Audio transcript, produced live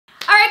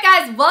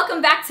guys,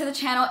 welcome back to the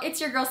channel.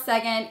 It's your girl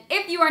Segen.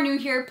 If you are new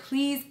here,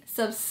 please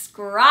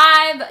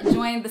subscribe,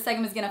 join the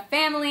Segen Misghina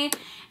family.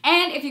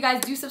 And if you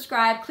guys do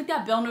subscribe, click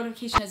that bell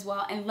notification as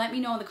well and let me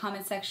know in the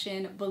comment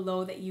section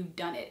below that you've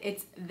done it.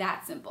 It's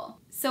that simple.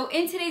 So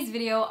in today's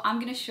video, I'm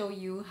gonna show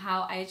you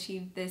how I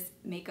achieved this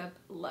makeup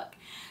look.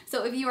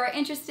 So if you are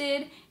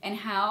interested in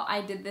how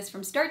I did this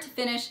from start to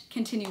finish,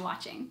 continue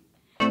watching.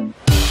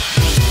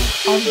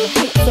 Alright,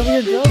 so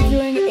your girl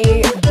doing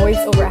a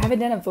voiceover. I haven't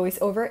done a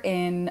voiceover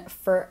in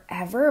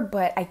forever,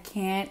 but I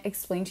can't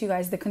explain to you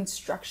guys the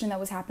construction that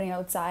was happening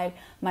outside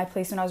my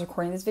place when I was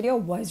recording this video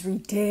was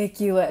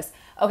ridiculous.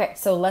 Okay,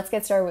 so let's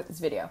get started with this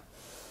video.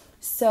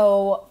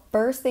 So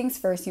first things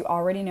first, you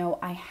already know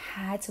I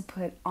had to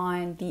put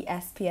on the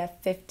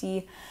SPF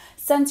 50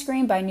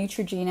 sunscreen by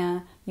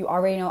Neutrogena. You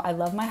already know I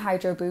love my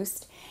Hydro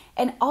Boost.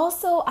 And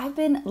also, I've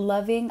been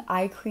loving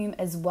eye cream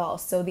as well.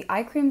 So the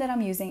eye cream that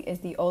I'm using is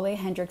the Ole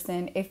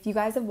Henriksen. If you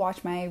guys have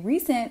watched my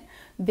recent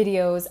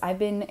videos, I've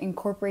been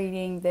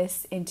incorporating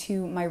this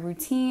into my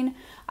routine.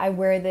 I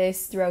wear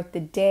this throughout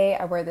the day.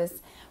 I wear this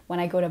when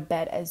I go to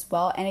bed as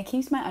well. And it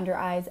keeps my under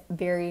eyes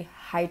very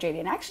hydrated.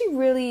 It actually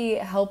really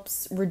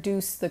helps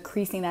reduce the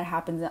creasing that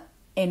happens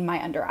in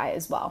my under eye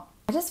as well.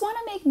 I just want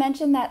to make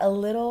mention that a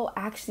little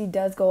actually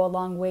does go a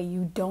long way.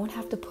 You don't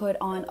have to put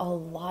on a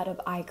lot of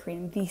eye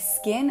cream. The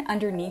skin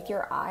underneath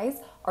your eyes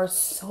are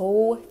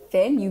so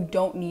thin, you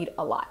don't need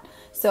a lot.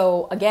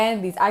 So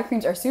again, these eye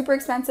creams are super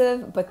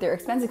expensive, but they're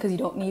expensive because you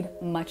don't need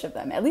much of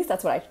them. At least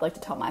that's what I like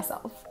to tell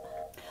myself.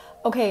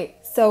 Okay,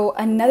 so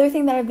another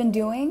thing that I've been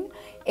doing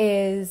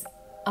is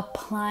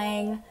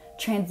applying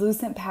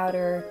translucent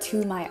powder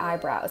to my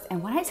eyebrows.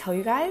 And when I tell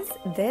you guys,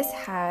 this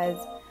has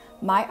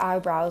my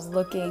eyebrows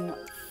looking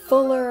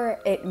fuller,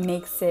 it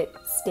makes it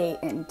stay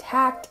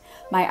intact.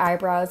 My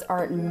eyebrows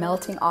aren't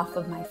melting off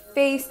of my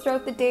face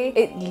throughout the day.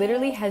 It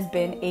literally has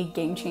been a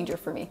game changer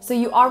for me. So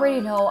you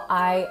already know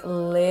I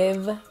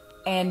live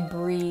and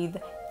breathe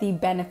the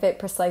Benefit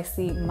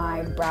Precisely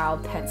My Brow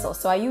Pencil.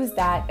 So I use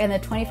that in the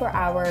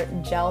 24-hour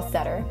gel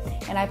setter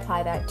and I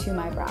apply that to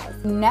my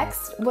brows.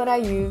 Next, what I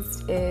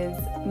used is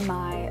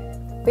my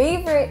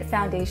favorite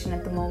foundation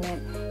at the moment,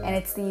 and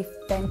it's the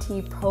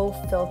Fenty Pro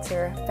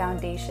Filter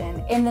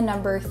foundation in the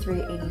number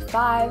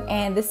 385,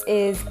 and this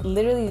is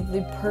literally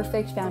the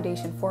perfect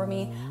foundation for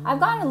me. I've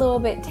gotten a little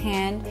bit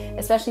tanned,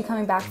 especially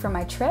coming back from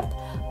my trip,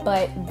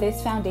 but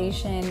this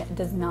foundation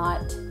does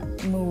not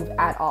move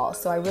at all,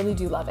 so I really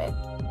do love it.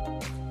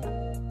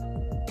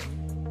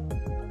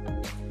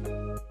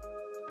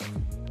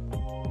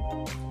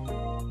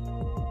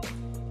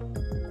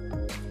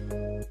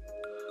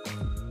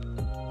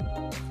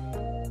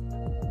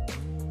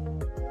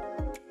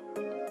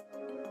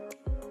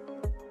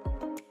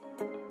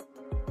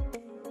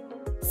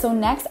 So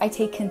next I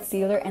take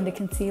concealer, and the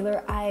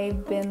concealer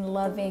I've been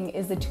loving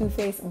is the Too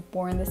Faced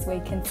Born This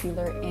Way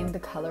concealer in the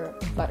color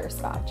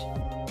Butterscotch.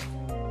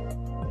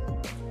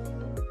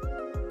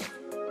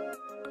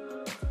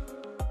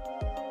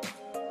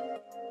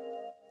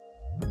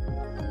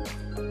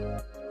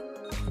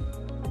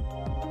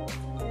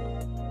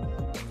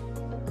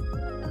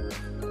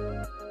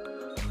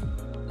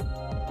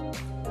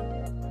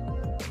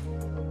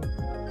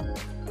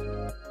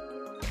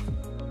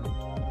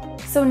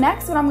 So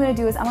next what I'm going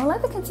to do is I'm going to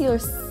let the concealer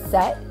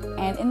set,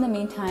 and in the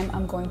meantime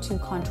I'm going to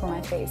contour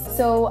my face.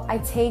 So I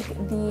take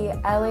the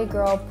LA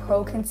Girl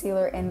Pro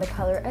Concealer in the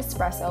color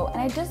Espresso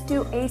and I just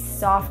do a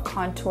soft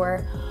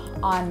contour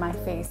on my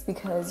face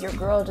because your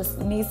girl just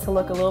needs to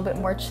look a little bit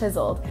more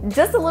chiseled.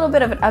 Just a little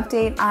bit of an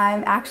update,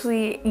 I'm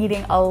actually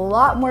eating a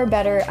lot more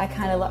better. I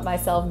kind of let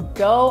myself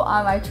go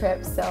on my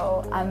trip,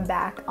 so I'm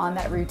back on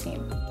that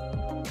routine.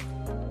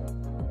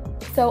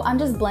 So I'm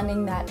just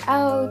blending that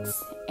out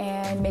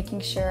and making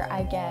sure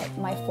I get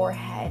my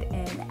forehead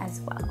in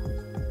as well.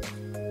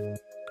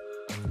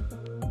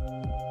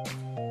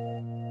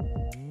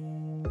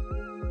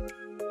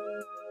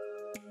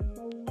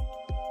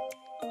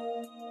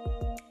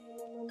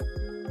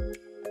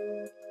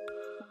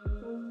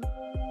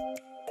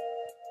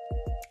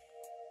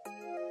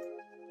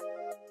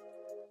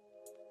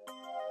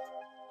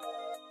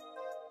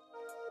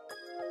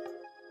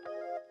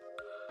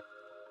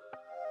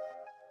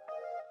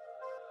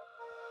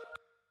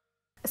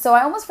 So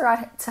I almost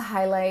forgot to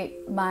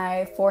highlight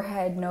my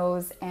forehead,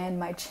 nose, and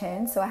my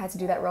chin, so I had to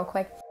do that real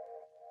quick.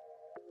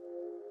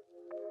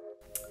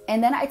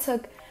 And then I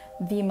took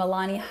the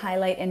Milani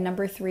highlight in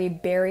number 3,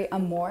 Berry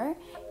Amore,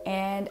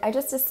 and I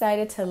just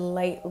decided to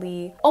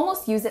lightly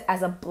almost use it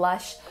as a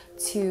blush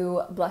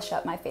to blush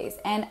up my face.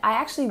 And I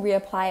actually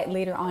reapply it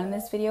later on in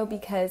this video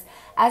because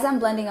as I'm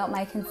blending out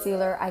my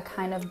concealer, I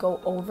kind of go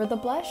over the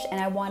blush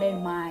and I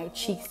wanted my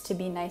cheeks to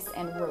be nice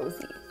and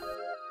rosy.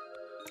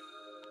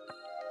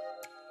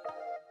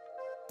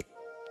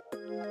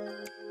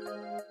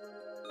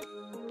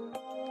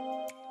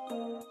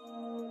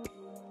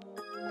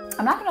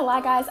 I'm not gonna lie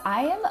guys,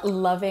 I am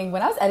loving,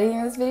 when I was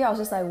editing this video, I was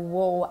just like,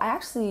 whoa, I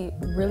actually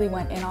really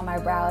went in on my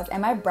brows.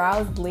 And my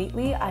brows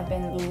lately, I've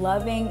been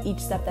loving each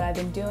step that I've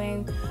been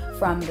doing,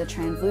 from the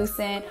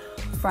translucent,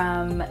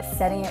 from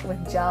setting it with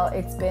gel.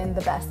 It's been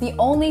the best. The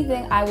only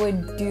thing I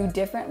would do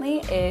differently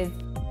is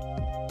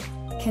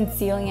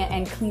concealing it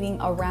and cleaning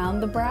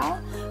around the brow.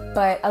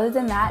 But other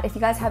than that, if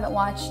you guys haven't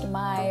watched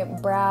my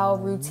brow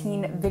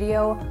routine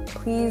video,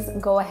 please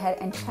go ahead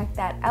and check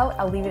that out.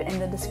 I'll leave it in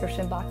the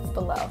description box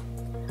below.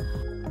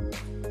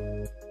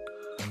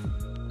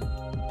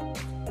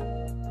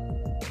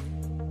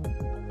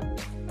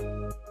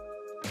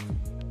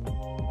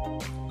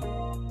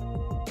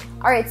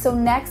 Alright, so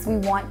next we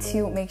want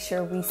to make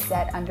sure we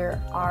set under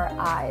our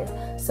eyes.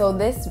 So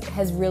this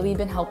has really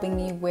been helping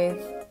me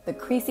with the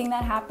creasing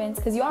that happens,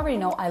 because you already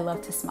know I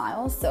love to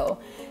smile, so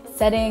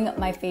setting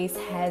my face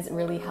has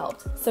really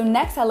helped. So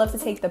next I love to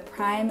take the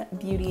Prime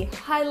Beauty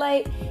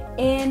highlight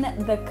in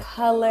the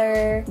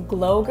color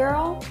Glow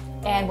Girl.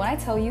 And when I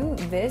tell you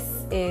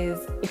this is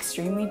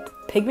extremely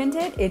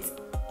pigmented, it's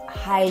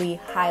highly,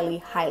 highly,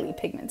 highly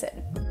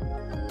pigmented.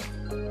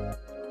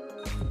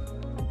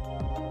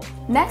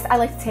 Next, I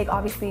like to take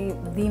obviously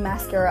the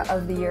mascara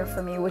of the year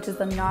for me, which is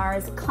the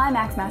NARS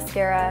Climax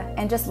mascara,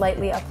 and just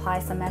lightly apply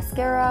some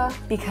mascara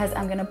because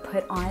I'm gonna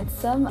put on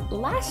some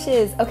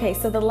lashes. Okay,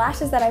 so the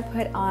lashes that I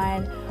put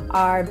on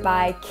are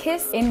by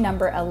Kiss in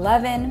number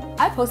 11.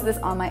 I posted this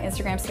on my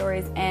Instagram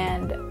stories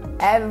and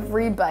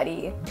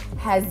everybody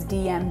has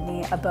DM'd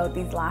me about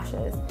these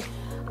lashes.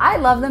 I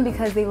love them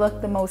because they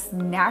look the most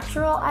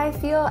natural, I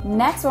feel.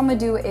 Next, what I'm gonna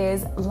do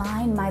is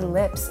line my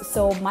lips.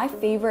 So my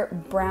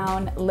favorite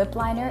brown lip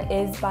liner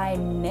is by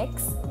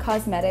NYX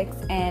Cosmetics,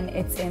 and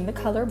it's in the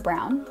color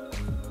brown.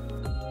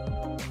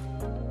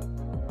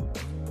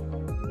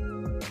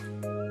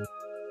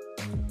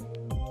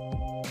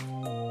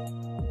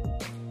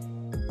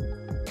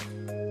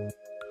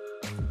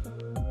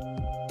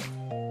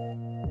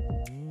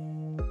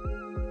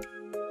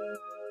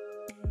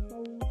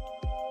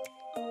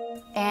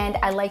 And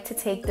I like to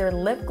take their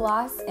lip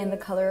gloss in the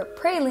color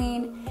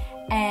Praline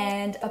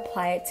and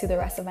apply it to the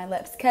rest of my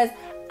lips, because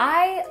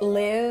I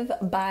live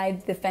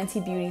by the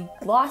Fenty Beauty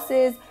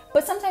glosses,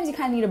 but sometimes you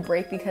kind of need a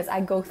break because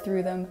I go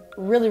through them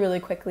really, really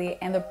quickly,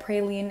 and the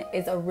Praline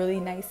is a really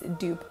nice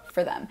dupe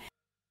for them.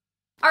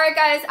 Alright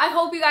guys, I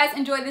hope you guys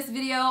enjoyed this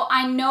video.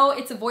 I know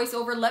it's a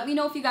voiceover. Let me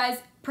know if you guys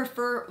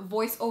prefer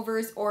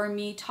voiceovers or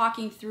me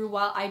talking through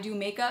while I do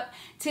makeup.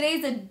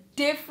 Today's a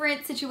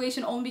different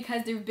situation only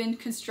because there's been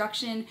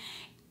construction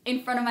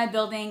in front of my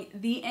building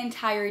the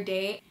entire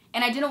day,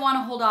 and I didn't want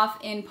to hold off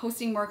in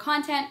posting more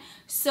content.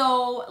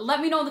 So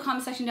let me know in the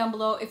comment section down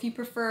below if you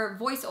prefer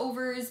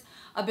voiceovers,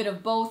 a bit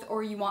of both,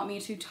 or you want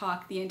me to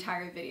talk the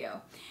entire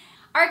video.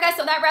 Alright guys,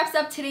 so that wraps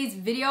up today's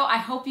video. I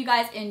hope you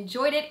guys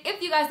enjoyed it. If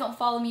you guys don't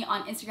follow me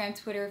on Instagram,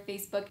 Twitter,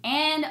 Facebook,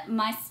 and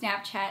my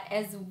Snapchat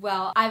as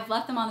well, I've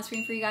left them on the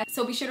screen for you guys,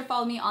 so be sure to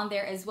follow me on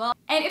there as well.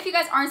 And if you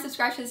guys aren't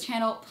subscribed to this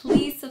channel,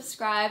 please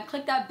subscribe,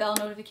 click that bell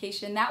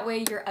notification, that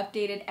way you're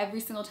updated every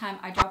single time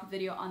I drop a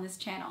video on this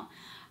channel.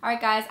 Alright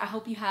guys, I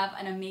hope you have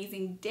an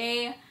amazing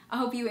day. I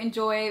hope you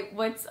enjoy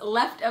what's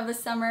left of the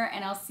summer,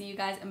 and I'll see you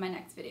guys in my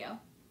next video.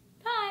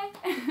 Bye!